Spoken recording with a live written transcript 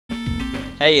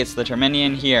Hey, it's the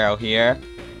Terminian Hero here,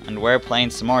 and we're playing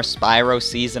some more Spyro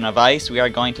Season of Ice. We are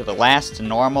going to the last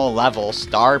normal level,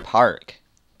 Star Park.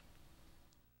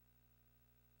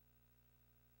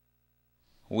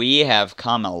 We have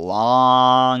come a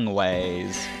long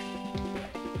ways.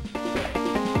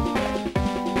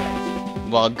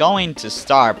 While going to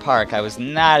Star Park, I was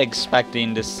not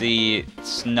expecting to see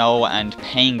Snow and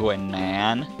Penguin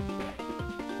Man.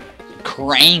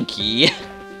 Cranky.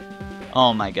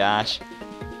 Oh my gosh.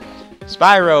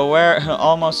 Spyro, we're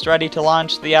almost ready to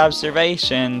launch the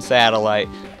observation satellite,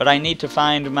 but I need to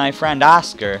find my friend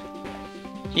Oscar.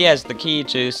 He has the key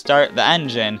to start the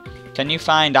engine. Can you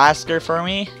find Oscar for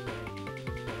me?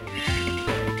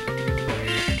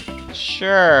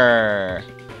 Sure.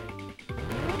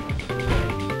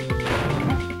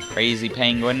 Crazy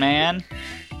Penguin Man.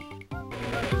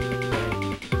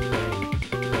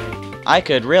 I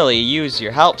could really use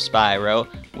your help, Spyro.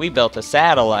 We built a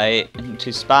satellite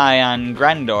to spy on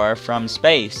Grendor from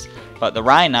space, but the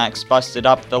Rhinox busted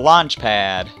up the launch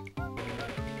pad.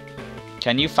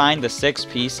 Can you find the 6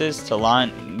 pieces to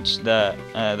launch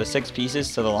the 6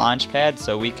 pieces to the launch pad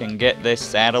so we can get this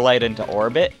satellite into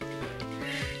orbit?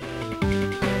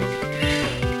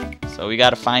 So we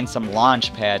gotta find some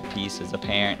launch pad pieces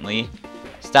apparently.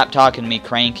 Stop talking to me,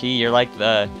 Cranky. You're like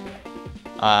the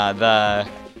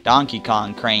Donkey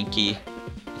Kong Cranky.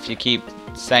 If you keep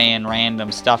saying random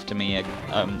stuff to me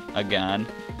again.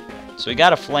 So we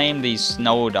gotta flame these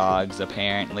snow dogs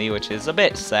apparently, which is a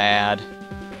bit sad.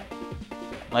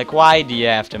 Like, why do you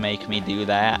have to make me do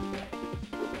that?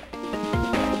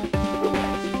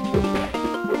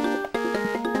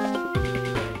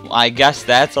 Well, I guess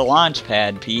that's a launch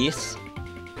pad piece.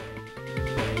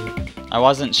 I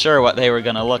wasn't sure what they were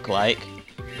gonna look like.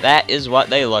 That is what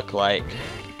they look like.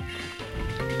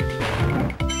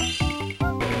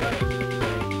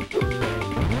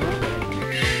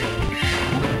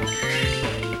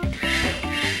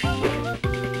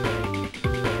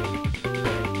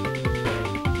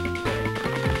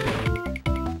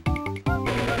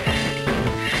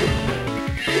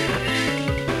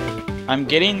 I'm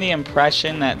getting the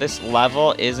impression that this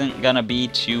level isn't gonna be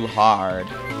too hard.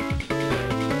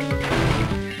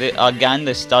 Again,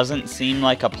 this doesn't seem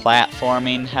like a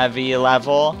platforming heavy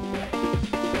level.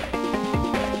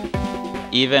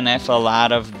 Even if a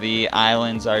lot of the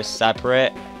islands are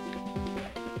separate,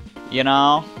 you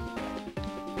know?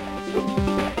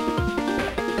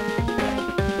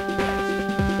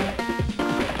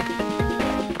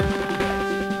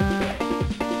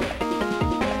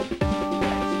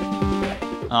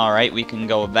 Alright, we can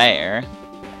go there.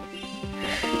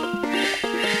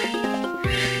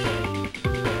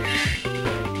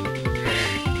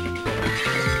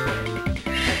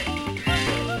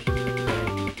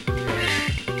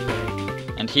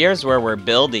 And here's where we're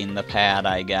building the pad,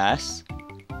 I guess.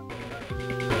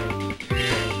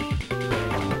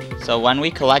 So when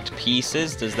we collect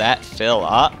pieces, does that fill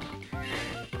up?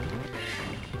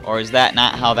 Or is that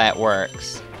not how that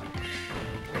works?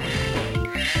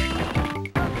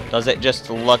 Does it just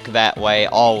look that way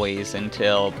always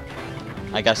until,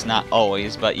 I guess not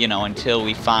always, but you know, until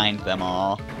we find them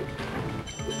all?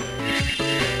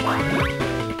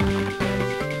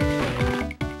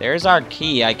 There's our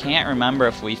key. I can't remember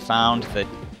if we found the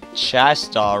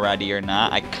chest already or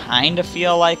not. I kind of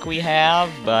feel like we have,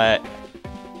 but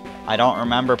I don't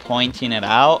remember pointing it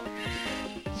out.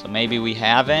 So maybe we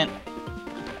haven't.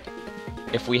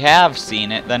 If we have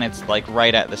seen it, then it's like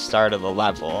right at the start of the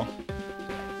level.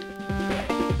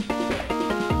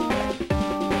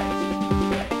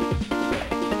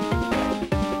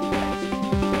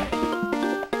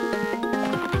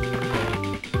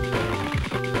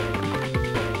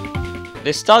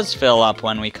 This does fill up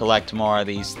when we collect more of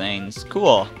these things.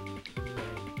 Cool.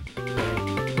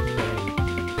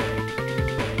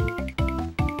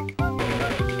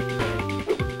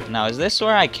 Now, is this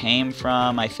where I came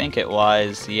from? I think it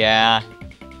was, yeah.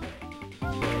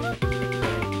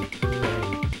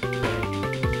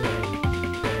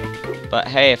 But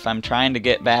hey, if I'm trying to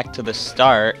get back to the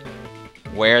start,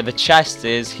 where the chest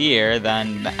is here,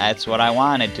 then that's what I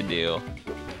wanted to do.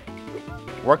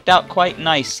 Worked out quite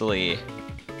nicely.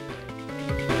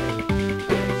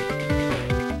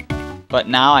 But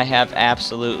now I have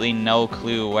absolutely no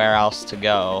clue where else to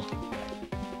go.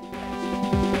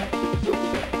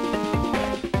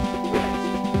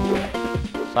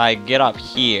 If I get up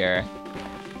here,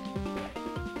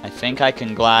 I think I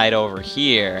can glide over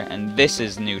here, and this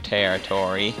is new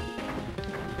territory.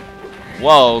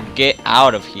 Whoa, get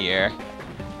out of here.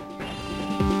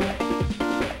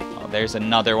 Oh, there's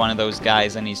another one of those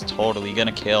guys, and he's totally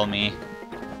gonna kill me.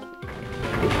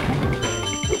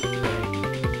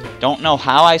 Don't know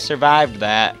how I survived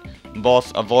that,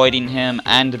 both avoiding him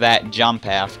and that jump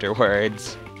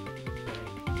afterwards.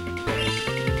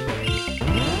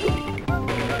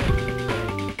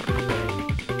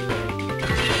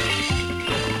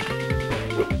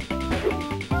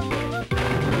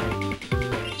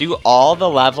 Do all the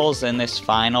levels in this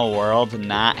final world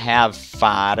not have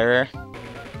fodder?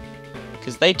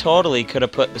 Because they totally could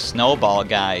have put the snowball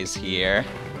guys here.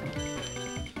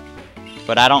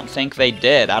 But I don't think they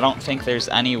did. I don't think there's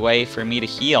any way for me to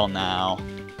heal now.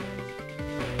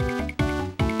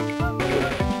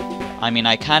 I mean,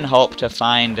 I can hope to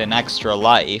find an extra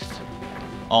life.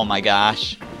 Oh my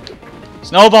gosh.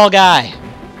 Snowball guy!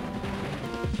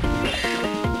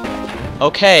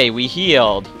 Okay, we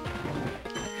healed.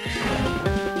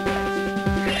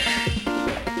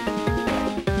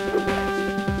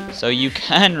 So you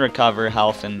can recover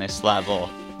health in this level.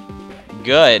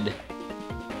 Good.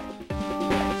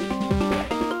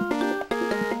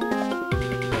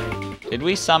 Did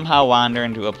we somehow wander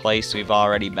into a place we've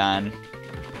already been?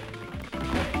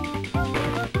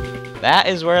 That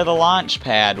is where the launch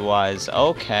pad was.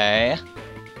 Okay.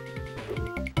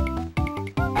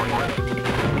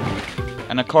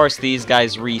 And of course these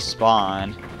guys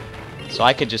respawn. So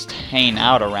I could just hang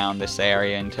out around this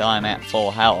area until I'm at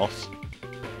full health.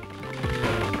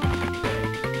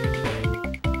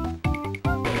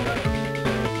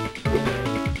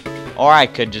 Or I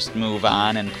could just move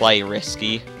on and play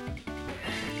risky.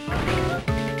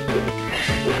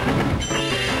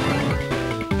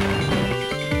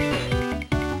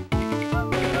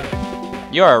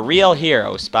 You're a real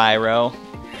hero, Spyro.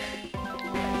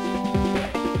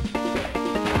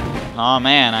 Oh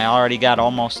man, I already got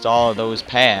almost all of those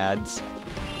pads.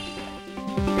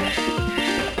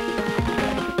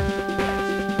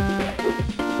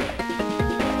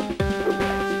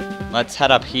 Let's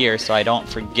head up here so I don't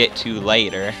forget to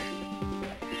later.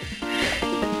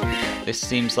 This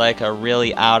seems like a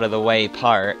really out-of-the-way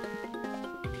part.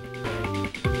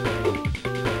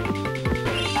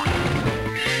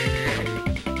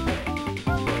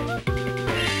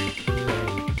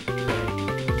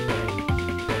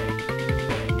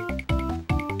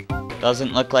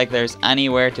 Doesn't look like there's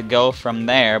anywhere to go from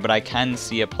there, but I can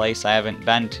see a place I haven't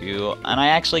been to, and I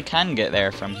actually can get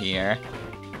there from here.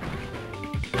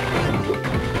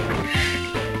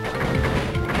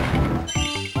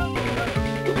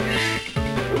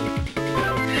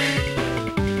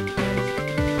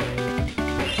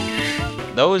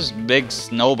 Those big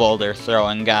snow boulder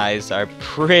throwing guys are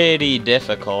pretty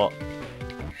difficult,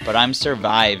 but I'm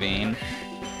surviving.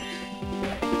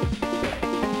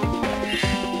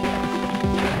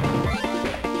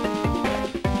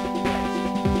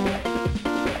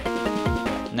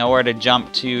 Nowhere to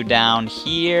jump to down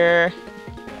here.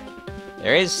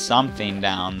 There is something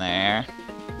down there,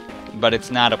 but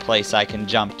it's not a place I can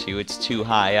jump to. It's too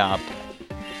high up.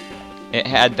 It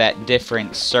had that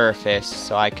different surface,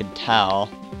 so I could tell.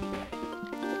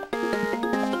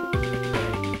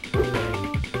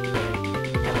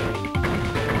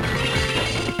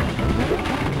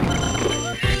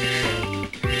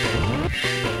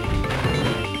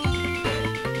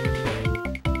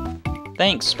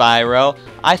 Thanks, Spyro.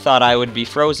 I thought I would be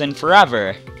frozen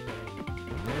forever.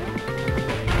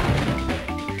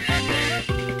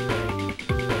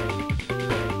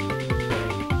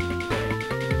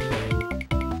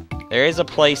 There is a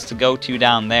place to go to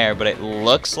down there, but it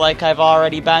looks like I've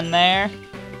already been there.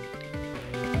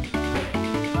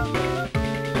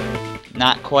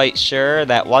 Not quite sure.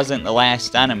 That wasn't the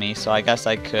last enemy, so I guess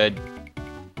I could,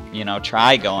 you know,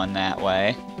 try going that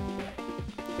way.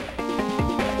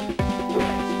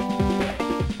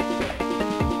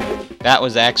 That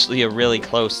was actually a really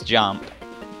close jump.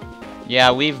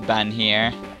 Yeah, we've been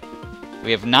here. We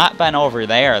have not been over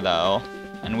there, though,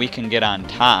 and we can get on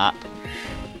top.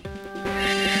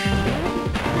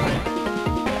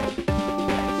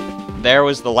 There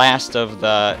was the last of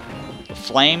the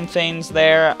flame things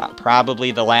there,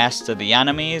 probably the last of the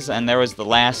enemies, and there was the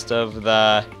last of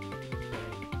the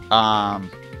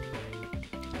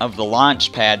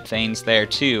launch pad things there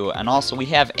too. And also we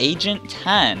have Agent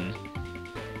 10.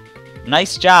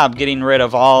 Nice job getting rid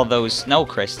of all those snow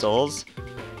crystals,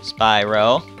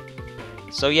 Spyro.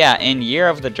 So yeah, in Year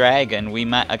of the Dragon, we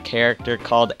met a character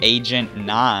called Agent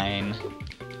 9.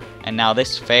 And now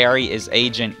this fairy is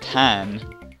Agent 10.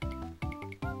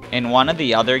 In one of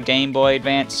the other Game Boy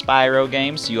Advance Spyro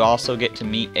games, you also get to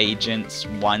meet Agents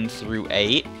 1 through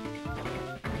 8.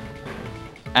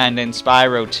 And in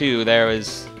Spyro 2, there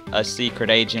was a secret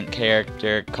agent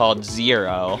character called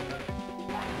Zero.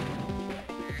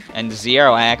 And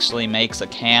Zero actually makes a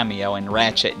cameo in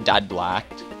Ratchet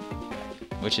Deadlocked.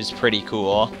 which is pretty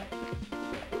cool.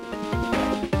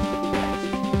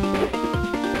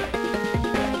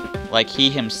 Like, he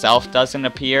himself doesn't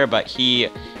appear, but he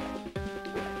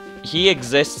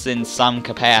exists in some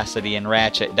capacity in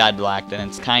Ratchet Deadlocked, and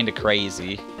it's kinda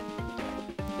crazy.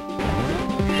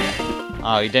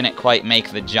 Oh, he didn't quite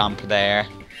make the jump there.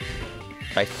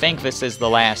 But I think this is the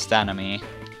last enemy.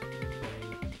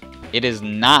 It is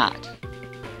not.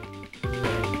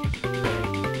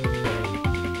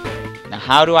 Now,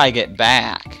 how do I get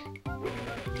back?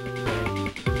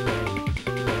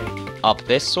 Up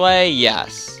this way?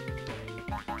 Yes.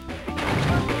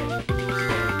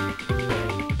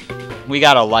 We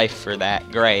got a life for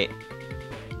that. Great.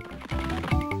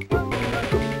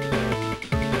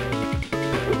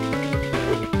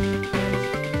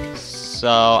 So,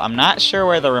 I'm not sure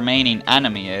where the remaining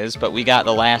enemy is, but we got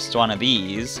the last one of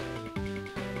these.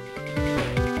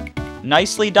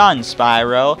 Nicely done,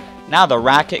 Spyro. Now the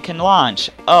rocket can launch.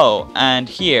 Oh, and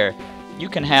here, you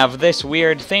can have this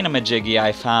weird thingamajiggy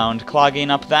I found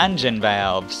clogging up the engine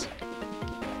valves.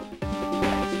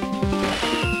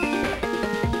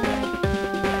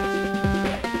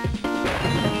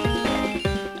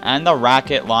 And the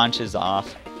rocket launches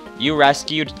off. You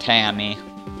rescued Tammy.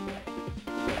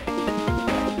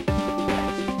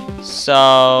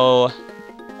 So,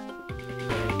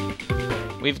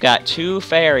 we've got 2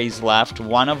 fairies left,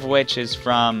 one of which is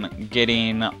from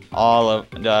getting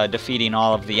defeating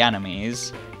all of the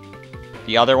enemies.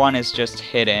 The other one is just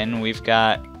hidden. We've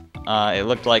got, it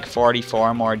looked like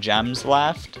 44 more gems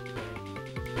left.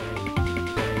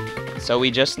 So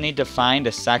we just need to find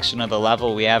a section of the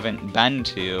level we haven't been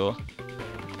to.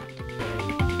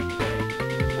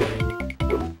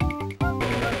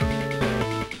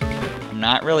 I'm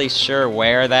not really sure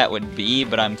where that would be,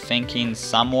 but I'm thinking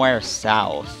somewhere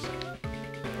south.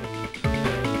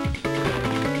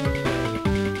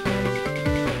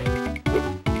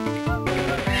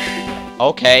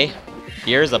 Okay,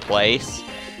 here's a place.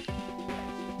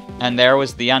 And there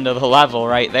was the end of the level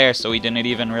right there, so we didn't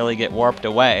even really get warped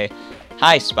away.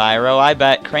 Hi, Spyro. I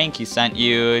bet Cranky sent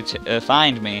you to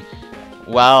find me.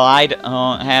 Well, I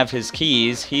don't have his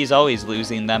keys. He's always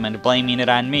losing them and blaming it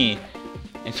on me.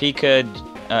 If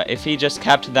he just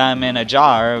kept them in a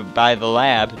jar by the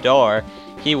lab door,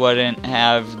 he wouldn't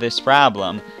have this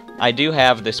problem. I do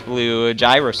have this blue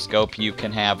gyroscope you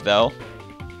can have, though.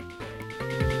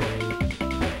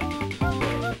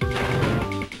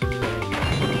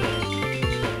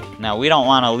 Now, we don't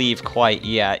want to leave quite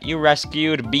yet. You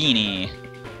rescued Beanie.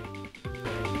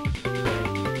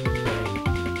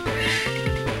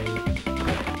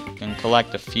 Can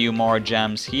collect a few more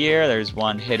gems here. There's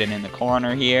one hidden in the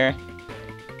corner here.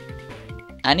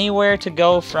 Anywhere to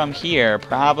go from here?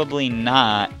 Probably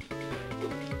not,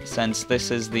 since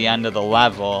this is the end of the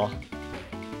level.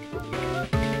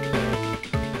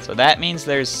 So that means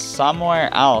there's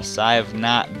somewhere else I have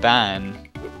not been.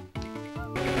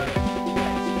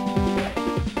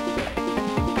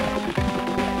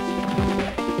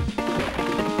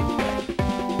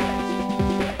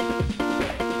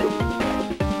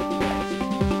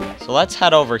 So let's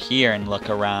head over here and look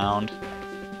around.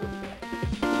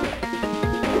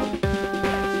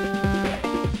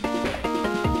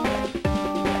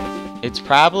 It's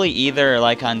probably either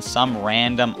like on some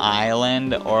random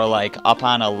island or like up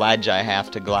on a ledge I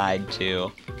have to glide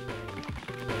to.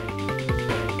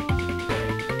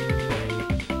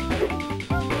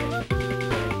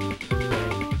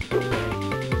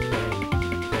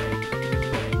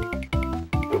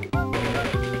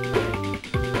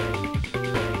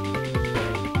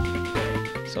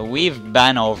 So we've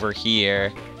been over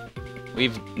here.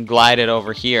 We've glided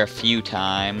over here a few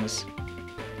times.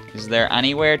 Is there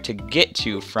anywhere to get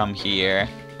to from here?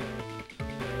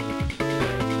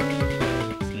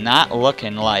 It's not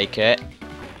looking like it.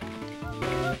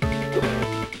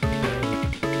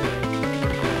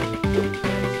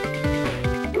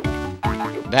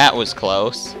 That was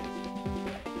close.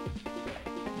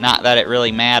 Not that it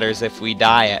really matters if we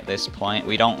die at this point.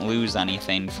 We don't lose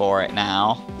anything for it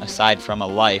now, aside from a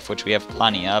life, which we have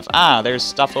plenty of. Ah, there's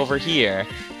stuff over here.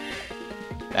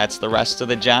 That's the rest of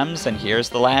the gems, and here's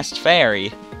the last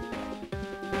fairy.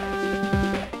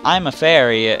 I'm a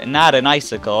fairy, not an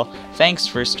icicle. Thanks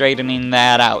for straightening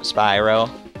that out, Spyro.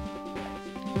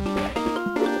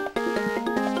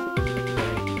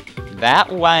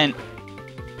 That went...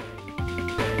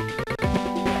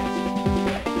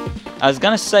 I was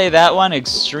gonna say that went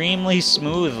extremely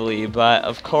smoothly, but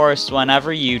of course,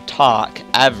 whenever you talk,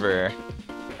 ever,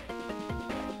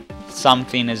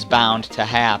 something is bound to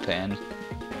happen.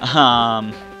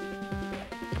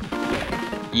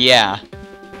 Yeah.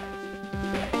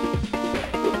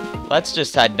 let's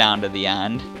just head down to the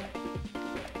end.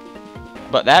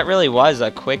 But that really was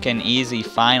a quick and easy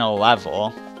final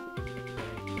level.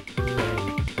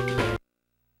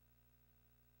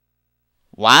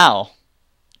 Wow.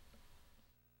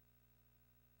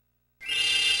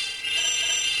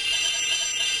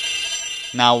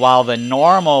 Now, while the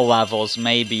normal levels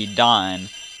may be done,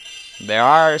 there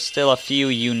are still a few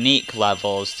unique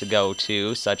levels to go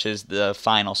to, such as the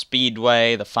final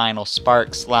Speedway, the final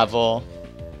Sparks level.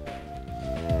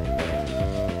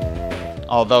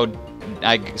 Although,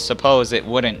 I suppose it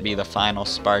wouldn't be the final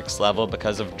Sparks level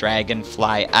because of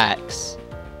Dragonfly X.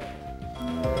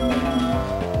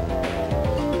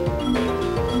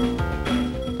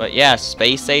 But yeah,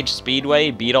 Space Age Speedway,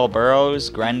 Beetle Burrows,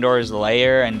 Grendor's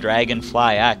Lair, and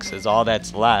Dragonfly X is all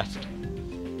that's left.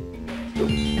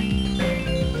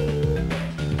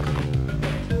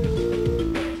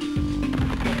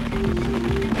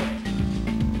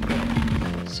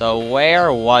 So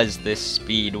where was this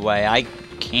speedway? I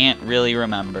can't really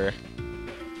remember.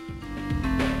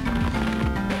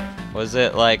 Was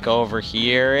it like over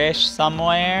here-ish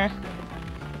somewhere?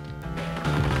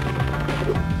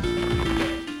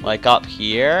 Like up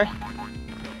here?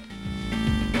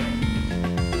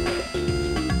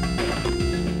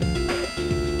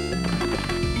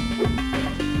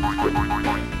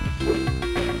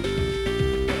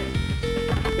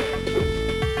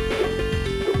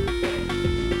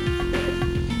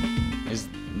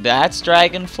 That's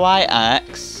Dragonfly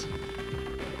X.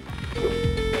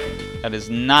 That is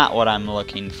not what I'm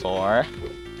looking for.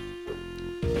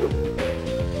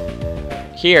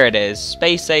 Here it is,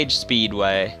 Space Age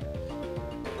Speedway.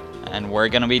 And we're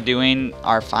gonna be doing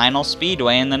our final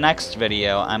speedway in the next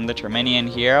video. I'm the Terminian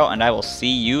Hero, and I will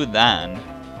see you then.